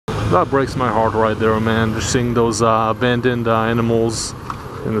That breaks my heart right there, man. Just seeing those abandoned animals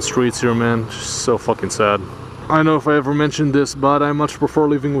in the streets here, man. Just so fucking sad. I don't know if I ever mentioned this, but I much prefer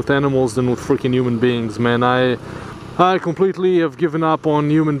living with animals than with freaking human beings, man. I completely have given up on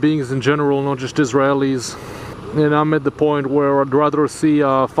human beings in general, not just Israelis. And I'm at the point where I'd rather see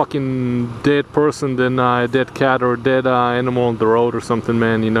a fucking dead person than a dead cat or a dead animal on the road or something,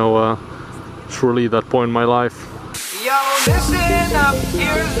 man. You know, it's really that point in my life. Yo, listen up,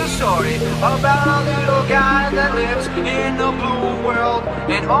 here's the story about a little guy that lives in a blue world.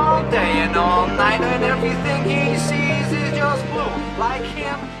 And all day and all night, and everything he sees is just blue, like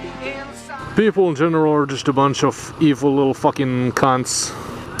him inside. People in general are just a bunch of evil little fucking cunts.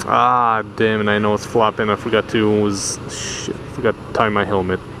 Ah, damn it, I know it's flopping. I forgot to shit, I forgot to tie my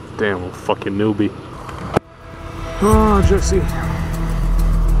helmet. Damn, little fucking newbie. Oh, Jesse.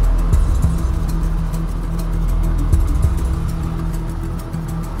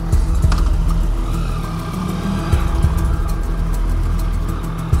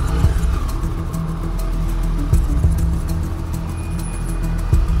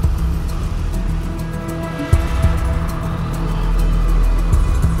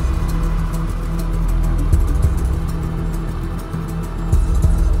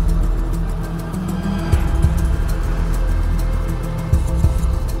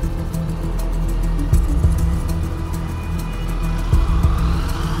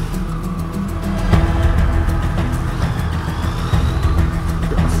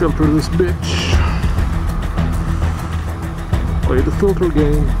 Filter this bitch. Play the filter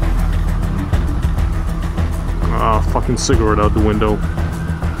game. Ah, fucking cigarette out the window.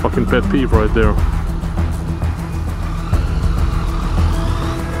 Fucking pet peeve right there.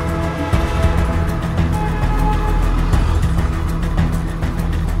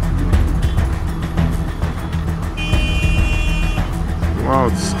 Wow,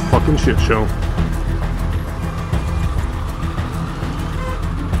 it's a fucking shit show.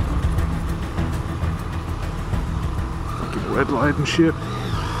 Red light and shit.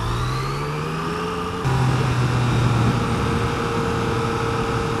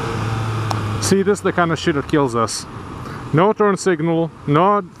 See, this is the kind of shit that kills us. No turn signal,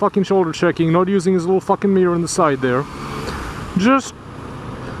 not fucking shoulder checking, not using his little fucking mirror on the side there. Just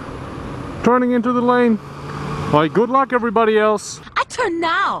turning into the lane. Like, good luck everybody else. I turn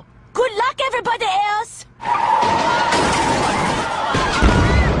now. Good luck everybody else.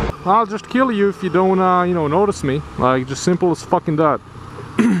 I'll just kill you if you don't, you know, notice me. Like, just simple as fucking that.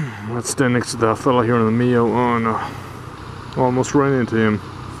 Let's stand next to that fella here in the Mio. Oh no. Almost ran into him.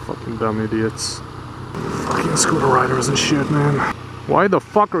 Fucking dumb idiots. Fucking scooter riders and shit, man. Why the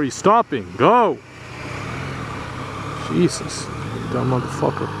fuck are you stopping? Go! Jesus. You dumb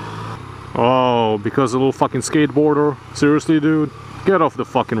motherfucker. Oh, because a little fucking skateboarder? Seriously, dude? Get off the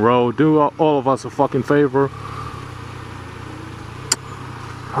fucking road. Do all of us a fucking favor.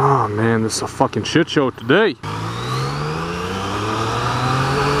 Oh man, this is a fucking shit show today.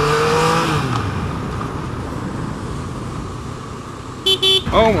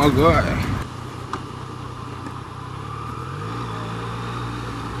 Oh my god.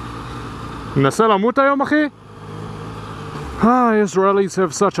 ננסה למות היום, אחי? Israelis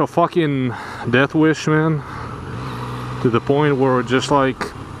have such a fucking death wish, man. To the point where just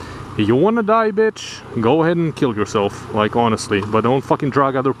like, you wanna die, bitch? Go ahead and kill yourself, like, honestly. But don't fucking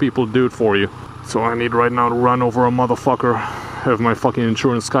drag other people to do it for you. So I need right now to run over a motherfucker, have my fucking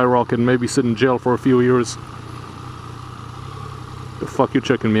insurance skyrocket, and maybe sit in jail for a few years. The fuck you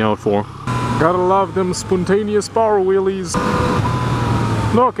checking me out for? Gotta love them spontaneous power wheelies.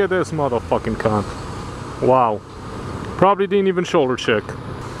 Look at this motherfucking cunt. Wow. Probably didn't even shoulder check.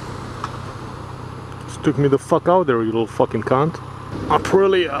 Just took me the fuck out there, you little fucking cunt.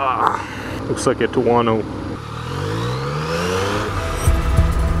 Aprilia. Looks like a Tuano.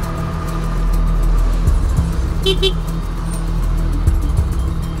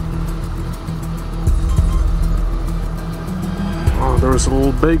 Oh, there's a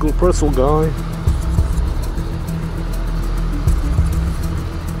little bagel pretzel guy.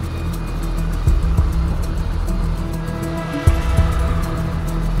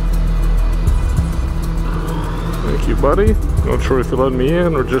 Thank you, buddy. Not sure if he let me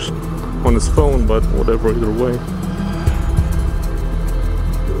in or just on his phone, but whatever, either way.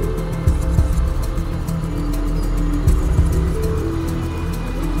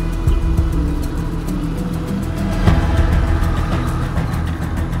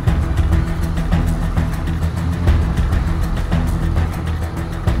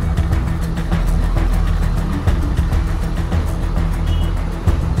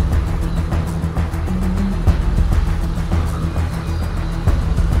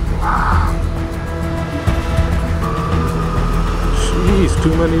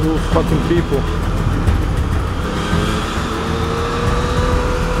 Too many little fucking people.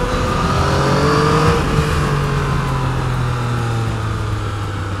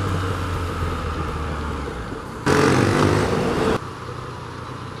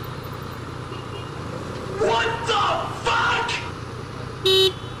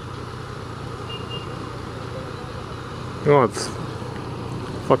 Oh, it's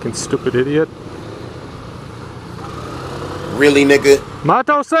fucking stupid idiot. Really, nigga?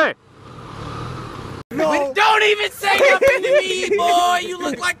 Mato, say! No. Don't even say nothing to me, boy! You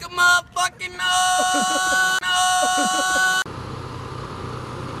look like a motherfucking no!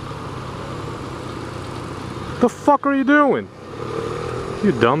 The fuck are you doing?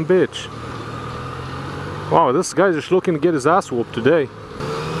 You dumb bitch. Wow, this guy's just looking to get his ass whooped today.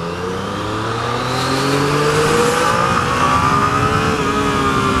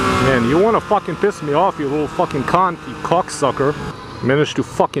 Man, you wanna fucking piss me off, you little fucking cunt, you cocksucker. Managed to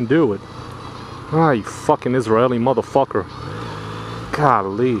fucking do it. Ah, you fucking Israeli motherfucker.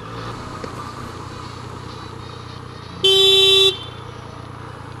 Golly.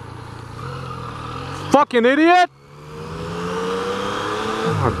 Fucking idiot!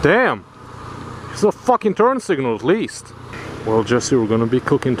 Oh, damn. It's a fucking turn signal at least. Well, Jesse, we're gonna be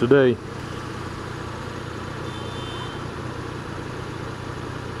cooking today.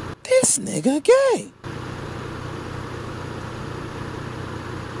 This nigga gay.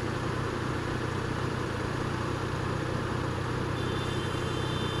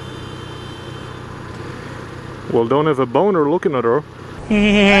 Well, don't have a boner looking at her.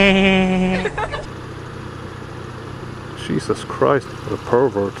 Jesus Christ, what a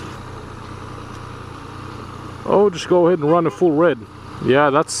pervert. Oh, just go ahead and run a full red. Yeah,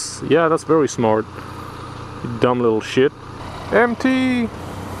 that's very smart. You dumb little shit. MT!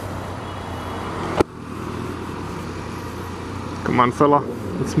 Come on, fella,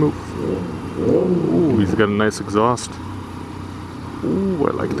 let's move. Ooh, he's got a nice exhaust. Ooh,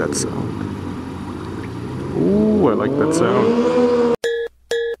 I like that sound. Ooh, I like that sound.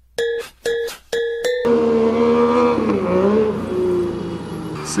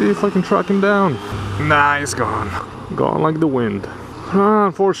 See if I can track him down. Nah, he's gone. Gone like the wind.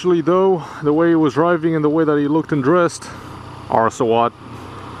 Unfortunately though, the way he was driving and the way that he looked and dressed, arsewat.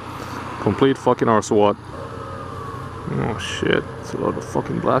 Complete fucking arsewat. Oh shit, it's a lot of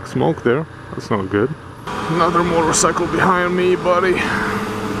fucking black smoke there. That's not good. Another motorcycle behind me, buddy.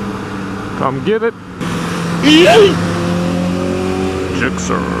 Come get it.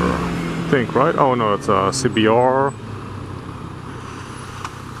 Jixer. I think, right? Oh no, it's a CBR.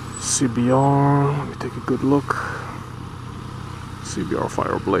 CBR, let me take a good look. CBR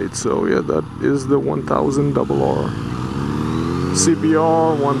Fireblade, so yeah, that is the 1000 RR.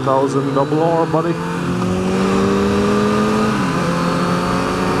 CBR 1000 RR, buddy.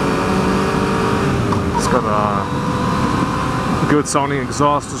 It's got a good sounding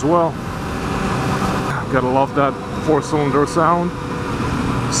exhaust as well. Gotta love that 4-cylinder sound.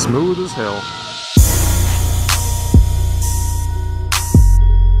 Smooth as hell.